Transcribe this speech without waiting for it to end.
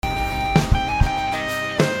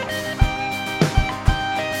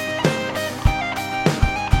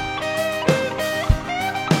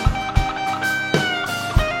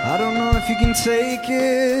can take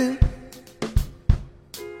it.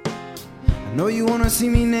 I know you wanna see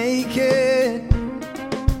me naked.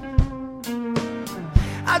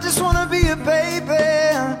 I just wanna be a baby,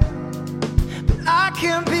 but I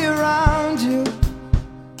can't be around you.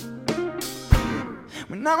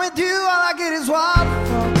 When I'm with you, all I get is wild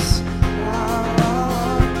thoughts.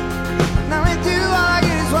 When I'm with you, all I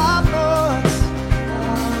get is wild thoughts.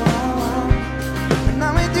 When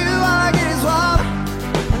I'm with you, all I get is wild.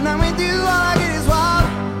 When I'm with you, all I get is wild.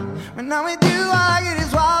 When I'm with you, all I get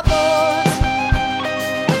is wild thoughts.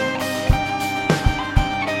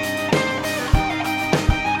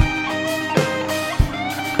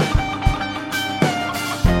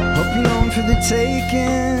 Hope you know I'm for the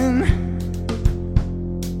taking.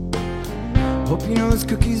 Hope you know this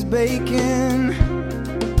cookie's baking.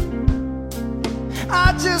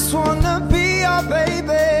 I just wanna be your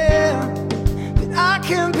baby, but I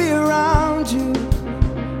can't be around you.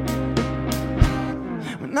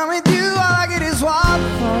 When I'm with you, all I get is wild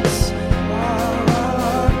thoughts.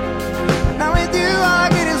 When I'm with you, all I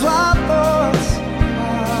get is wild thoughts.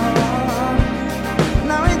 When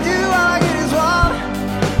I'm with you, all I get is wild.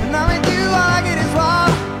 When I'm with you, all I get is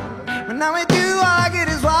wild. When I'm with you, all I get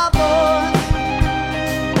is wild thoughts.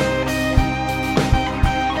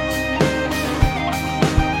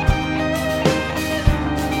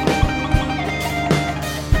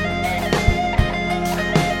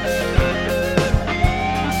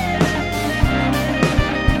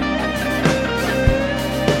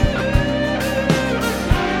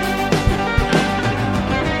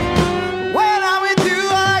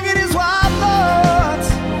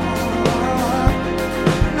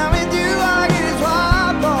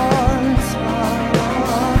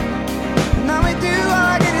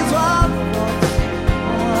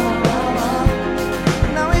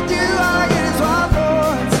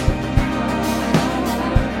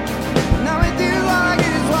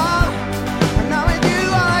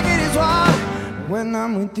 When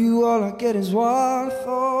I'm with you, all I get is wild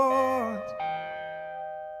thoughts.